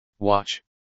Watch.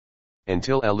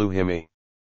 Until Elu'hymn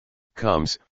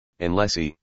comes, unless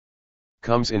he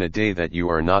comes in a day that you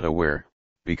are not aware,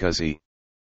 because he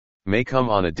may come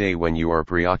on a day when you are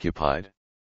preoccupied.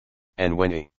 And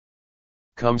when he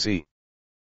comes, he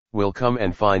will come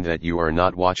and find that you are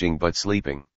not watching but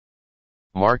sleeping.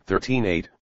 Mark 13:8,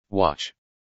 Watch.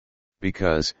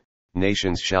 Because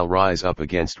nations shall rise up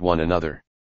against one another.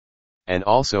 And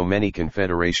also many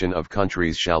confederation of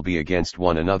countries shall be against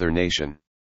one another nation.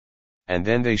 And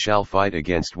then they shall fight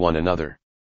against one another.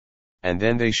 And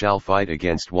then they shall fight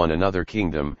against one another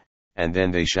kingdom, and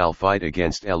then they shall fight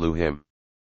against Elu'hymn.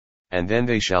 And then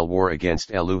they shall war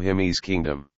against Elu'hymn's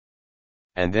kingdom.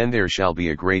 And then there shall be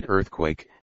a great earthquake,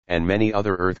 and many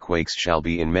other earthquakes shall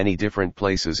be in many different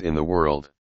places in the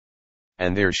world.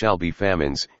 And there shall be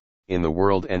famines in the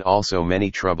world, and also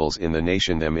many troubles in the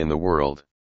nation them in the world.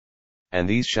 And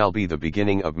these shall be the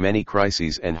beginning of many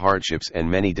crises and hardships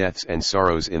and many deaths and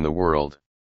sorrows in the world.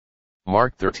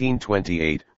 Mark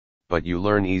 13:28, But you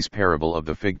learn his parable of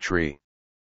the fig tree.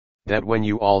 That when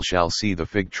you all shall see the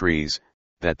fig trees,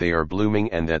 that they are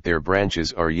blooming and that their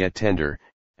branches are yet tender,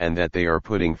 and that they are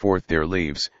putting forth their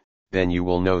leaves, then you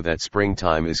will know that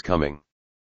springtime is coming.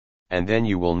 And then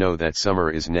you will know that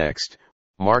summer is next.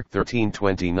 Mark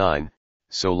 13:29,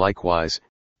 So likewise,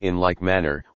 in like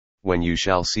manner, when you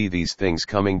shall see these things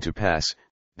coming to pass,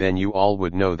 then you all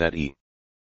would know that he,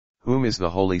 whom is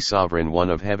the Holy Sovereign One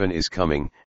of heaven, is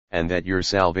coming, and that your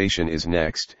salvation is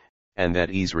next, and that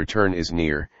his return is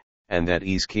near, and that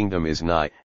his kingdom is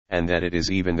nigh, and that it is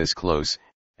even this close,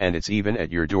 and it's even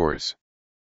at your doors.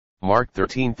 Mark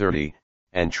 13:30,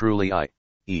 And truly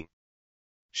he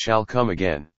shall come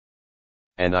again.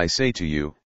 And I say to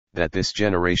you, that this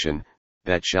generation,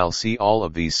 that shall see all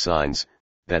of these signs,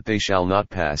 that they shall not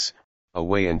pass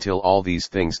away until all these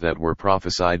things that were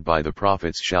prophesied by the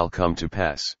prophets shall come to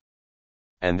pass.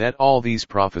 And that all these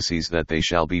prophecies that they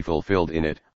shall be fulfilled in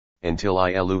it, until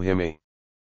Elu'hymn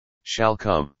shall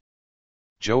come.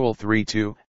 Joel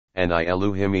 3:2, And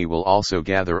Elu'hymn will also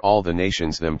gather all the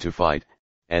nations them to fight,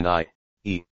 and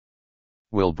he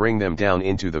will bring them down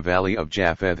into the valley of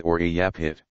Japheth or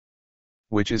Eyaphit,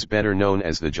 which is better known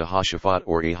as the Jehoshaphat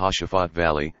or Jehoshaphat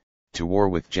Valley, to war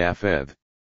with Japheth,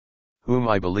 whom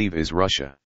I believe is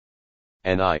Russia.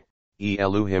 And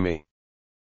Elu'hymn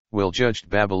will judge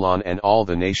Babylon and all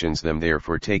the nations them there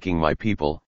for taking my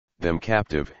people, them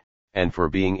captive, and for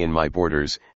being in my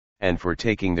borders, and for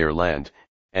taking their land,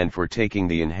 and for taking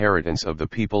the inheritance of the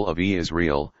people of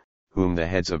Israel, whom the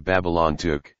heads of Babylon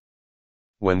took.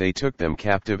 When they took them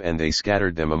captive and they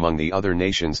scattered them among the other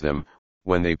nations them,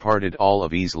 when they parted all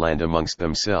of his land amongst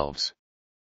themselves.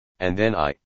 And then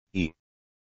he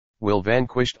will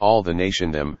vanquish all the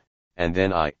nation them, and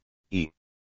then he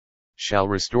shall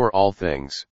restore all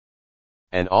things.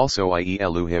 And also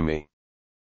Elu'hymn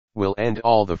will end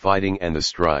all the fighting and the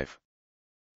strife.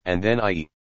 And then he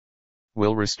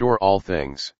will restore all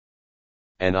things.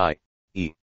 And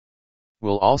he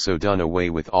will also done away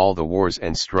with all the wars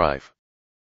and strife.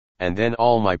 And then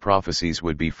all my prophecies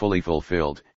would be fully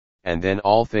fulfilled, and then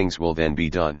all things will then be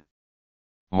done.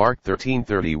 Mark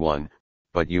 13:31,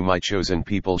 But you my chosen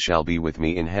people shall be with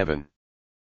me in heaven.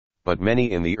 But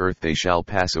many in the earth they shall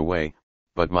pass away,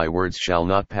 but my words shall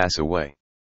not pass away.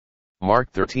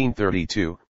 Mark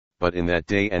 13:32, But in that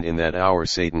day and in that hour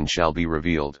Satan shall be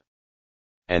revealed.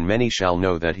 And many shall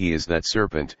know that he is that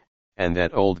serpent, and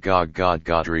that old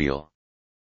God real.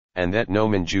 And that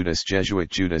Nomen Judas Jesuit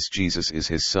Judas Jesus is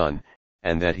his son,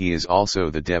 and that he is also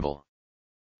the devil.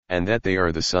 And that they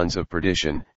are the sons of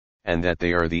perdition, and that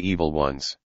they are the evil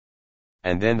ones.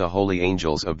 And then the holy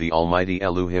angels of the Almighty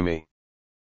Elu'hymn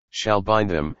shall bind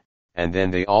them, and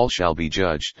then they all shall be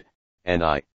judged, and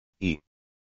he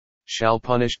shall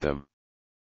punish them.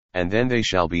 And then they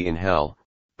shall be in hell,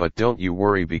 but don't you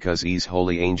worry, because his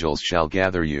holy angels shall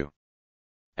gather you.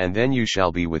 And then you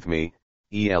shall be with me,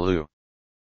 Elu,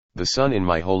 the Son, in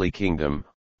my holy kingdom,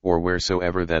 or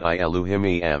wheresoever that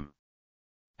Elu'hymn am.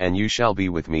 And you shall be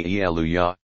with me,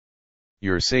 Elu,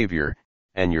 your Savior,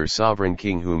 and your sovereign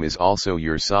King, whom is also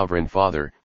your sovereign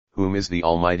Father, whom is the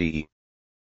Almighty,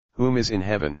 whom is in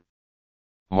heaven.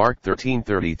 Mark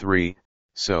 13:33,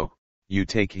 So, you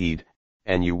take heed,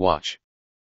 and you watch.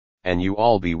 And you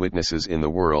all be witnesses in the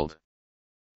world.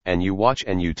 And you watch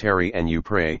and you tarry and you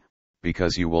pray,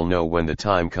 because you will know when the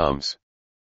time comes.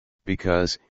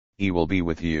 Because he will be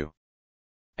with you.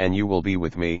 And you will be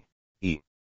with me,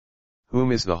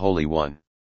 whom is the Holy One.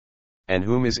 And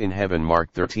whom is in heaven.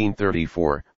 Mark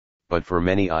 13:34, But for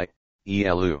many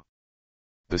Elu,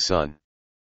 the Son,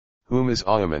 whom is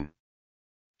Elu'hymn,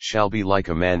 shall be like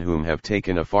a man whom have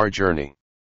taken a far journey.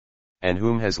 And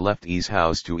whom has left E's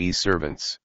house to E's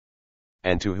servants?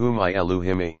 And to whom I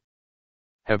Elu'hymn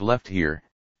have left here,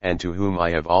 and to whom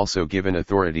I have also given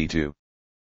authority to.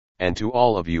 And to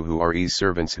all of you who are E's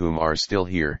servants whom are still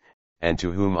here, and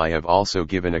to whom I have also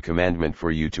given a commandment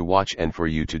for you to watch and for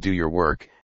you to do your work,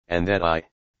 and that I,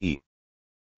 E,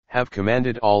 have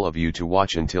commanded all of you to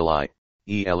watch until I,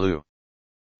 Elu,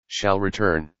 shall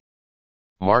return.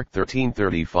 Mark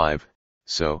 13:35,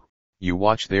 so, you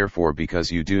watch therefore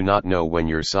because you do not know when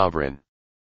your sovereign,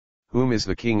 whom is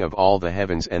the King of all the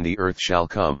heavens and the earth shall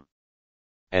come.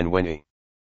 And when he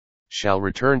shall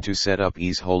return to set up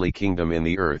E's holy kingdom in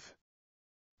the earth.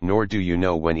 Nor do you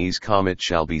know when E's comet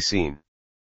shall be seen.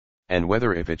 And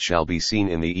whether if it shall be seen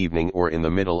in the evening or in the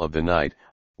middle of the night,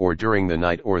 or during the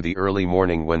night or the early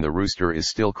morning when the rooster is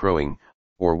still crowing,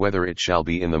 or whether it shall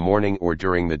be in the morning or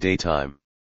during the daytime.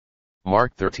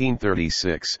 Mark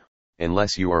 13:36,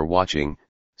 unless you are watching,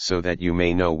 so that you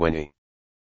may know when he,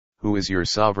 who is your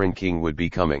sovereign king, would be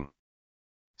coming.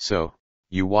 So,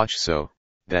 you watch so,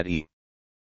 that he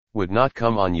would not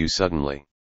come on you suddenly.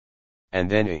 And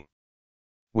then he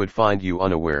would find you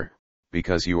unaware,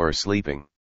 because you are sleeping.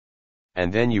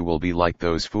 And then you will be like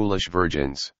those foolish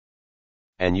virgins.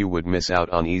 And you would miss out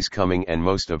on E's coming and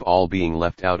most of all being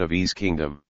left out of E's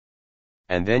kingdom.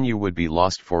 And then you would be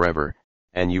lost forever,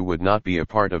 and you would not be a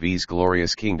part of E's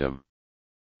glorious kingdom.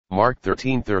 Mark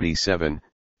 13:37,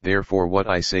 therefore what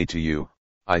I say to you,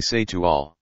 I say to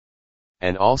all.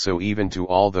 And also even to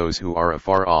all those who are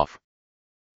afar off.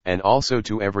 And also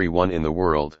to everyone in the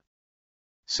world.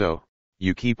 So,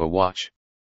 you keep a watch.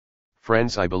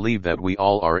 Friends, I believe that we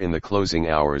all are in the closing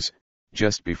hours,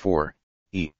 just before,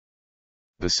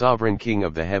 the sovereign King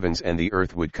of the heavens and the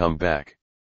earth would come back.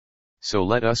 So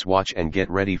let us watch and get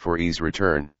ready for E's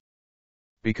return.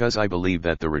 Because I believe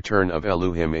that the return of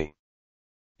Elu'hymn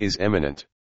is imminent.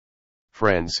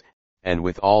 Friends, and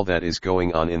with all that is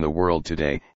going on in the world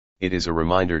today, it is a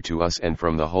reminder to us and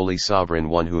from the Holy Sovereign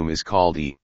One whom is called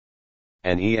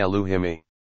and Elu'hymn,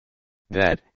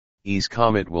 that E's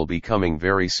comet will be coming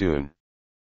very soon.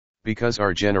 Because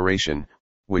our generation,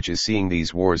 which is seeing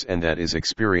these wars and that is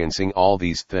experiencing all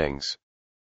these things,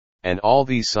 and all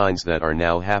these signs that are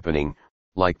now happening,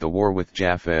 like the war with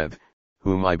Japheth,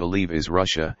 whom I believe is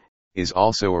Russia, is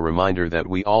also a reminder that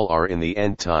we all are in the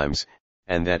end times,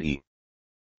 and that He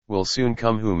will soon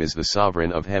come whom is the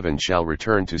sovereign of heaven shall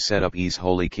return to set up E's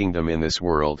holy kingdom in this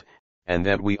world, and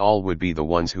that we all would be the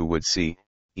ones who would see,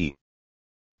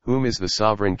 whom is the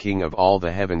sovereign King of all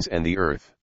the heavens and the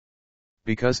earth.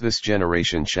 Because this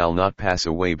generation shall not pass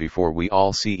away before we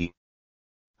all see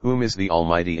whom is the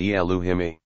Almighty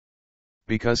Elu'hymn.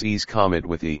 Because E's comet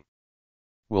with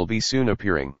will be soon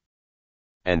appearing.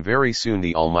 And very soon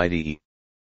the Almighty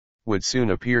would soon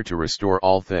appear to restore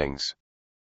all things.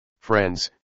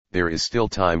 Friends, there is still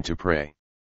time to pray.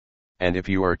 And if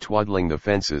you are twaddling the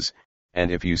fences, and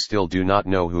if you still do not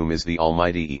know whom is the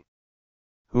Almighty,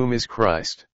 whom is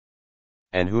Christ,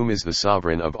 and whom is the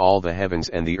sovereign of all the heavens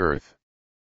and the earth,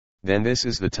 then this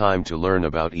is the time to learn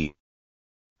about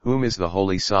whom is the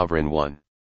Holy Sovereign One,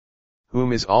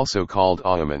 whom is also called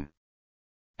Elu'hymn,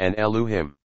 and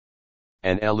Elu'hymn,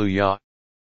 and Elu'yah,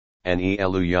 and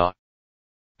Elu'yah,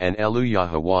 and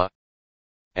Elu'yahweh,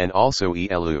 and also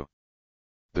Elu,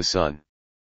 the Son,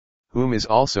 whom is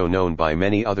also known by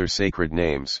many other sacred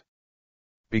names.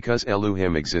 Because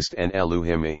Elu'hymn exists and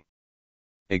Elu'hymn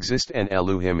exist and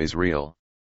Elu'hymn is real.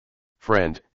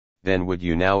 Friend, then would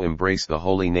you now embrace the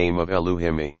holy name of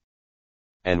Elu'hymn?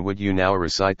 And would you now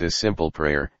recite this simple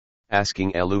prayer,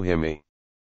 asking Elu'hymn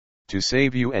to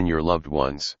save you and your loved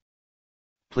ones?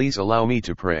 Please allow me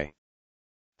to pray.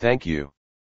 Thank you.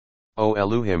 O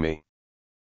Elu'hymn,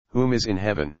 whom is in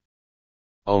heaven,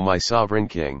 O my sovereign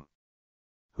King,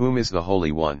 whom is the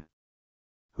Holy One,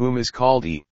 whom is called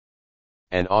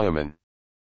and Elu'hymn,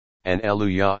 and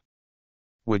Elu'yah,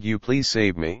 would you please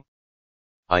save me?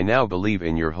 I now believe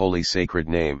in your holy sacred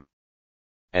name.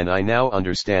 And I now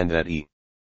understand that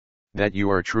that you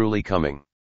are truly coming.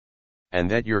 And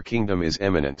that your kingdom is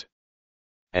imminent.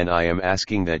 And I am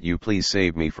asking that you please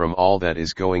save me from all that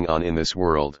is going on in this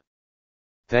world.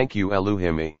 Thank you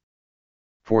Elu'hymn,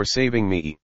 for saving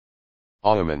me.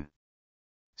 Amen.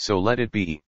 So let it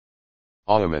be.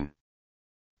 Amen.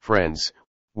 Friends,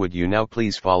 would you now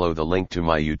please follow the link to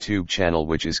my YouTube channel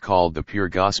which is called The Pure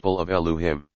Gospel of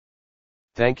Elu'hymn.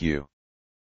 Thank you.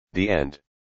 The end.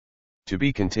 To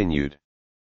be continued.